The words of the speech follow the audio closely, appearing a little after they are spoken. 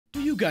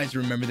you guys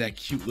remember that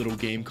cute little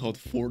game called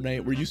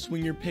Fortnite where you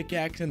swing your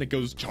pickaxe and it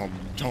goes chum,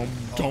 chum,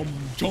 chum,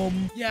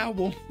 chum? Yeah,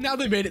 well, now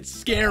they made it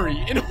scary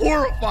and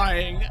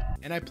horrifying.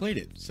 And I played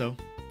it, so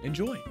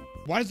enjoy.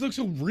 Why does it look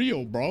so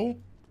real, bro?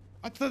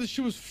 I thought this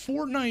shit was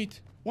Fortnite.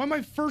 Why am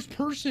I first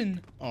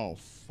person? Oh,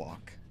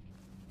 fuck.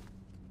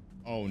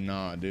 Oh,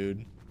 nah,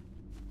 dude.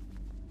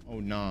 Oh,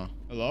 nah.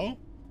 Hello?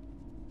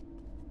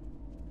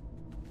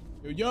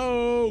 Yo,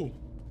 yo!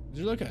 Is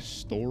there like a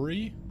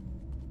story?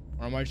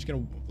 Or am I just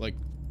gonna, like...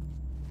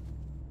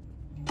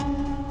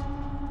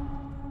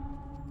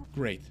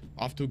 Great.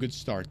 Off to a good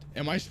start.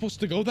 Am I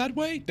supposed to go that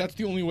way? That's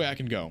the only way I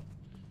can go.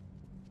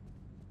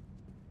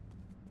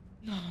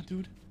 Nah,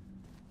 dude.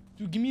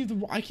 Dude, give me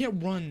the... I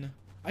can't run.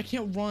 I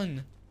can't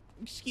run.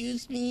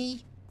 Excuse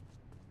me?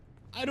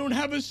 I don't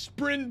have a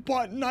sprint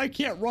button. I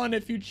can't run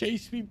if you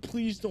chase me.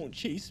 Please don't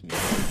chase me.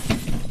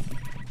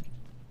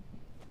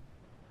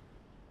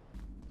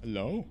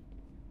 Hello?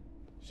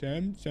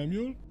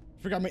 Samuel?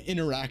 I forgot my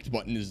interact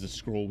button is the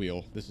scroll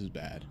wheel. This is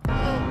bad.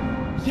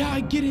 Yeah,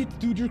 I get it,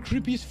 dude. You're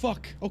creepy as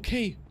fuck.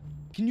 Okay.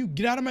 Can you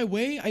get out of my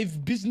way? I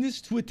have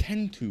business to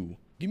attend to.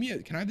 Give me a...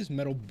 Can I have this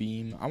metal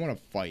beam? I want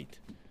to fight.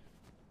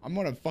 I'm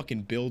gonna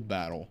fucking build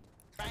battle.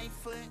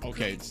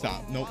 Okay,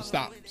 stop. No,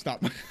 stop.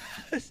 Stop.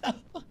 Stop.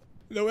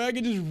 No way I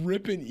can just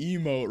rip an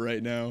emote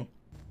right now.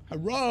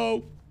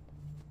 Hello?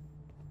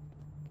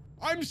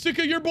 I'm sick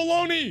of your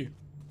baloney.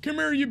 Come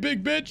here, you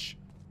big bitch.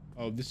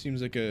 Oh, this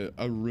seems like a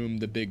room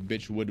the big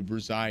bitch would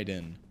reside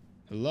in.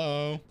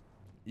 Hello?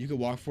 You could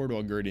walk forward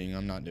while girding.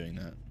 I'm not doing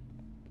that.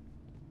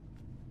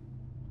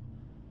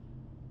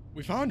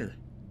 We found her.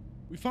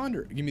 We found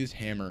her. Give me this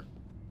hammer.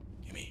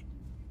 Give me.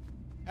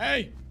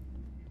 Hey!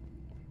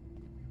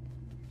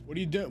 What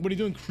are you doing? What are you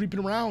doing creeping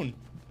around?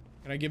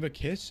 Can I give a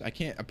kiss? I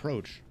can't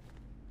approach.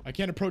 I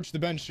can't approach the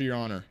bench, Your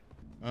Honor.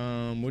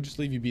 We'll just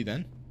leave you be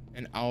then.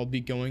 And I'll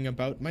be going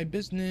about my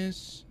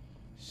business.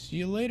 See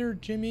you later,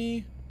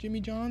 Jimmy. Jimmy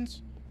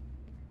Johns.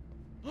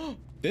 Oh,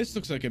 this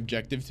looks like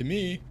objective to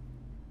me.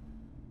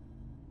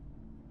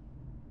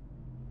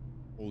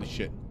 Holy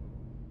shit.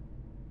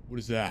 What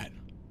is that?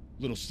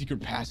 Little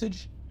secret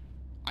passage?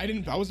 I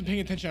wasn't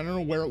paying attention. I don't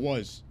know where it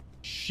was.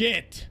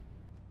 Shit.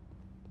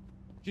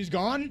 She's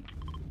gone?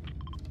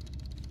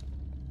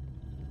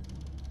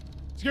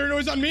 Scary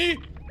noise on me!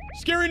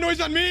 Scary noise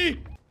on me!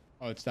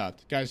 Oh, it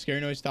stopped. Guys, scary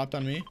noise stopped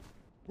on me.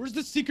 Where's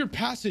the secret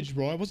passage,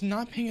 bro? I was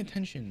not paying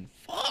attention.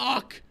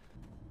 Fuck!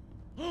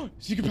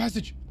 Secret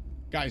passage.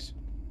 Guys.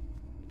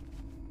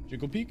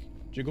 Jiggle peek.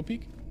 Jiggle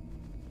peek.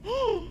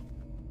 Go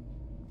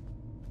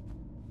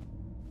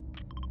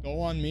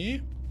on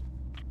me.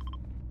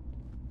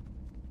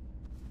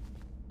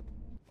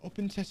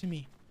 Open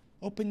sesame.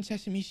 Open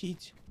sesame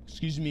seeds.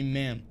 Excuse me,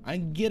 ma'am. I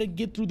gotta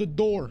get through the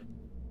door.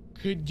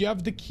 Could you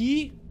have the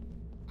key?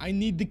 I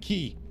need the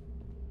key.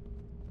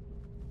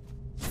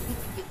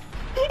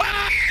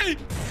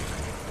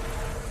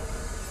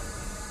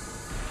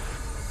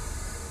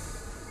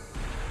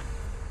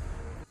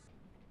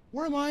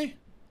 Where am I?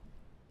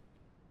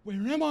 Where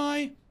am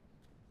I?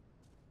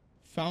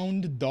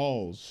 Found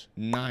dolls.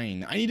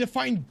 9. I need to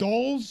find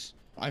dolls?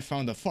 I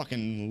found a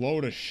fucking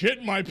load of shit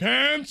in my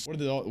pants. What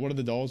do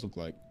the dolls look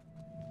like?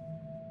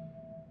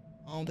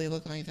 Oh, they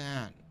look like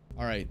that.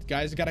 All right,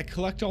 guys, I gotta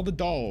collect all the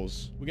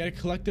dolls. We gotta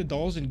collect the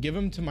dolls and give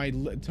them to my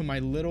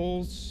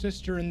little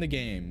sister in the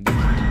game.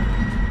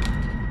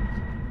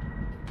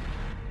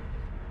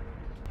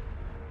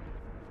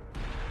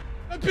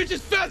 That bitch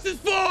is fast as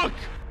fuck!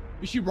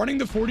 Is she running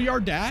the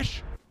 40-yard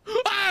dash?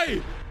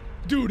 Hey!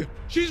 Dude,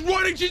 she's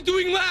running, she's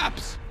doing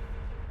laps!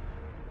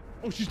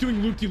 Oh, she's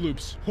doing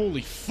loop-de-loops.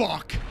 Holy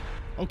fuck.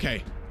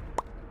 Okay.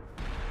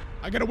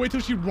 I gotta wait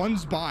till she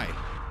runs by.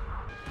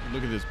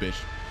 Look at this bitch.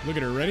 Look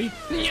at her. Ready?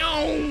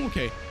 No.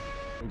 Okay.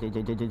 Go,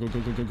 go, go, go, go, go,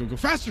 go, go, go, go.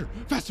 Faster,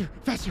 faster,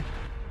 faster.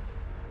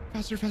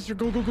 Faster, faster.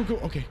 Go, go, go, go.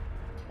 Okay.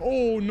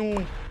 Oh,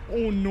 no.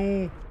 Oh,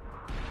 no.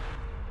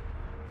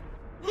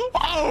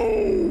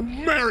 Oh,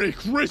 Merry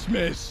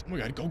Christmas. Oh, my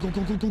God. Go, go,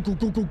 go, go, go, go,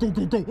 go, go, go,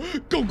 go, go.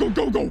 Go, go,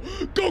 go, go.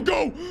 Go,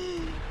 go.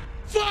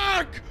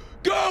 Fuck.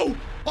 Go.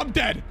 I'm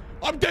dead.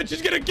 I'm dead.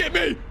 She's gonna get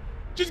me.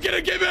 She's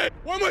gonna get me.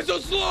 Why am I so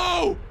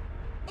slow?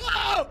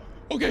 Ah.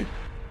 Okay.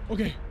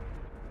 Okay.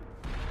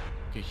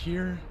 Okay,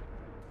 here.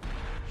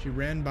 She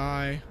ran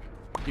by.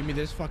 Give me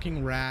this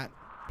fucking rat.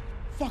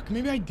 Fuck,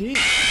 maybe I did.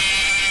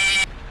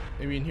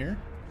 Maybe in here.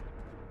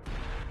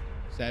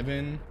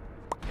 7,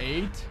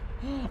 8.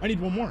 I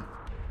need one more.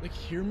 Like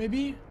here,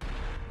 maybe?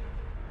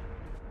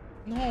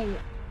 No.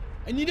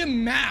 I need a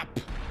map.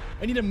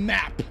 I need a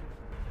map.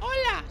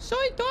 Hola,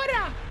 soy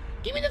Dora.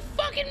 Give me the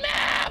fucking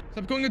map.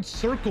 Stop going in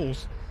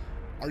circles.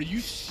 Are you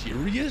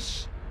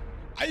serious?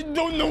 I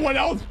don't know what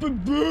else to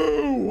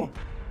do.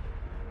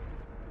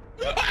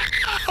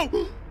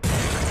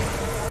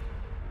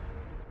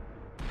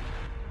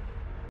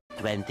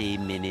 20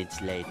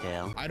 minutes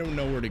later. I don't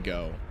know where to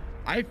go.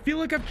 I feel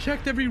like I've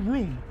checked every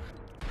room.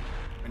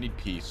 I need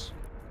peace.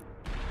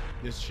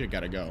 This shit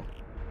gotta go.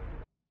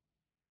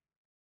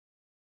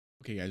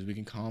 Okay, guys, we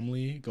can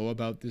calmly go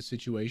about this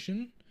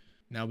situation.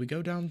 Now we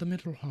go down the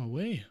middle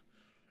hallway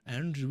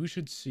And we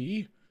should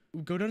see.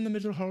 We go down the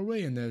middle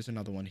hallway, and there's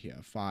another one here.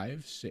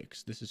 5,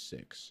 6. This is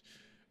 6.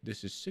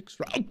 This is 6.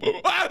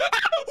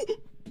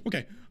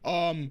 Okay.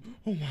 Oh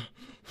my.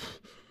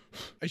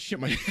 I shit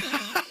my.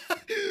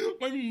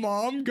 My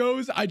mom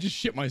goes. I just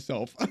shit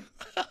myself.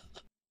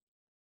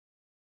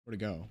 Where'd it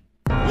go?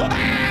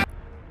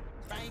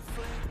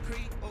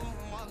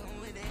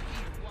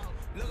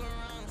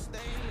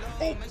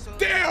 Oh,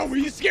 damn!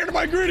 He's scared of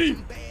my gritty.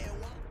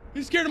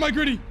 He's scared of my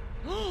gritty.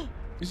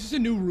 Is this a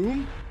new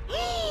room?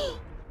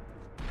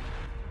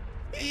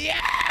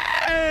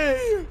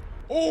 Yay!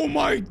 Oh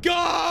my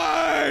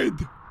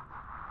god!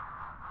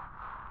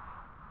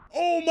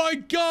 Oh my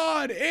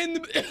god! And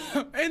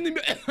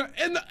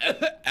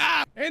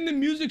the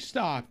music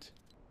stopped.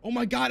 Oh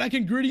my god! I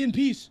can gritty in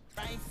peace.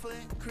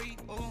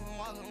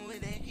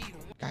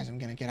 Guys, I'm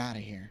gonna get out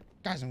of here.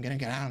 Guys, I'm gonna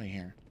get out of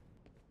here.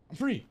 I'm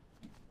free.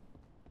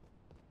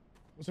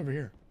 What's over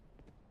here?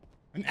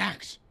 An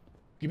axe.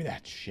 Give me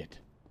that shit.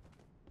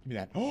 Give me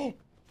that. Oh!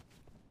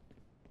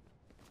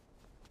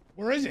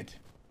 Where is it?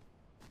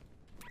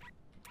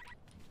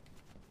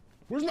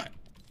 Where's my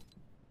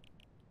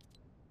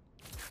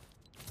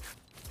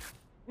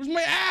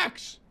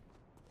axe?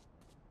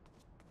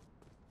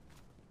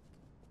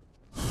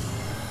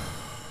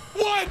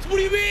 What? What do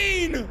you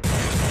mean?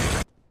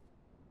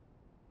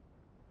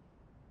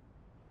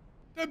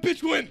 That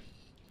bitch went.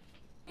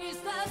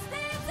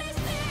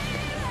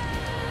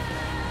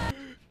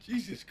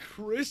 Jesus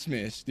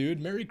Christmas, dude.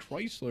 Merry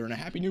Chrysler and a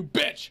happy new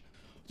bitch.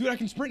 Dude, I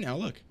can sprint now.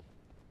 Look.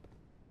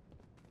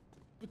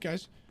 Look,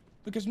 guys.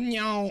 Look, guys.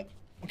 Meow.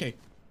 Okay.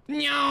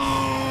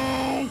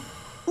 Meow.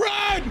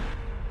 Run!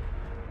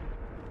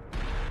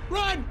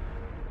 Run!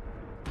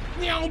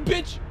 Meow,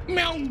 bitch.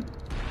 Meow.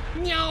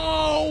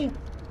 Meow.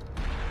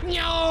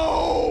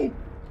 Meow.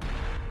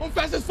 I'm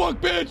fast as fuck,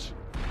 bitch.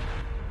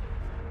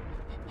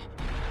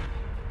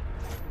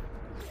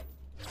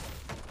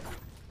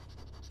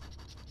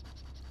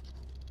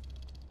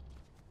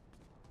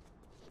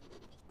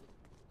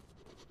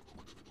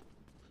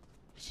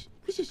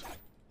 What is this?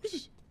 What is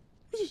this?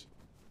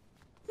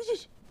 What is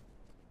this?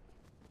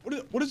 What is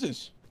this? What is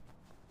this?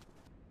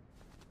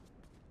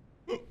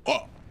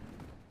 Oh!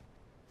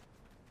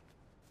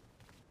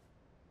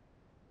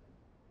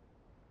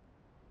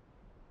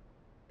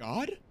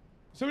 God?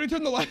 Somebody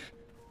turn the light.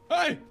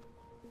 Hey!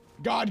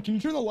 God, can you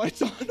turn the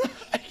lights on?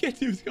 I can't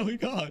see what's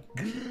going on.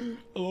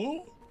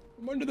 Hello?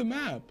 I'm under the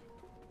map.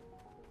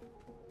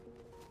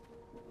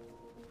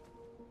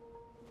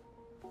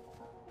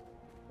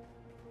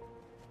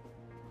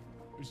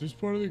 Is this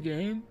part of the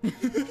game?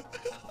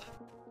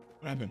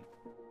 What happened?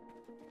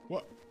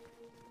 What?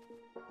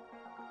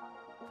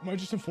 Am I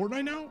just in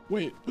Fortnite now?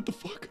 Wait, what the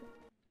fuck?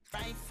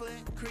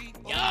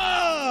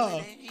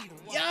 Yeah!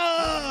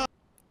 Yeah!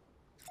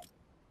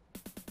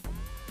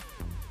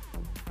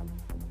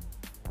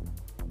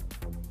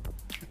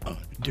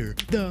 Under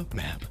the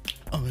map.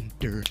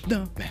 Under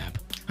the map.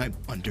 I'm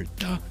under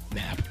the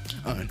map.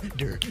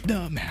 Under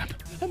the map.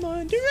 I'm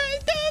under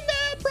the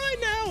map right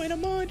now. And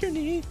I'm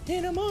underneath.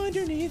 And I'm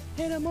underneath.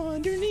 And I'm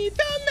underneath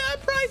the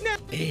map right now.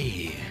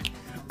 Hey,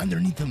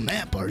 underneath the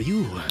map, are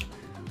you?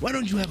 Why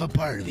don't you have a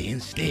party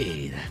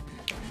instead?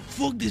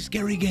 Fuck this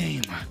scary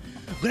game.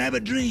 Grab a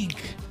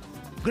drink,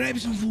 grab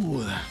some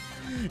food,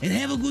 and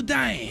have a good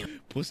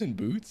time. Puss in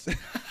Boots?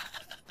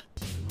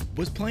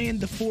 Was playing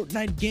the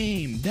Fortnite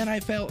game. Then I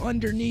fell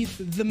underneath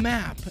the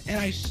map. And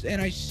I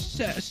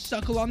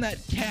suckle on that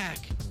cack.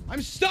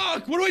 I'm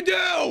stuck. What do I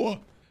do?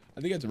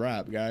 I think it's a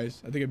wrap,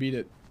 guys. I think I beat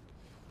it.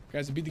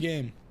 Guys, I beat the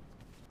game.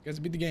 Guys,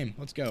 I beat the game.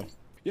 Let's go.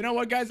 You know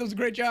what, guys? That was a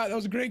great job. That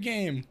was a great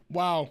game.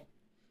 Wow.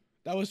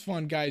 That was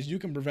fun, guys. You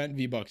can prevent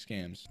V-Buck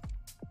scams.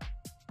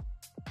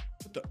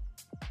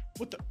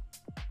 What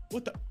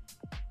the?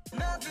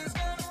 Nothing's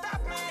gonna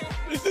stop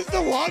me. Is this the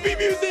lobby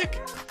music?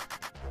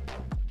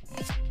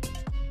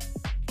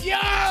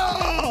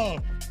 Yo!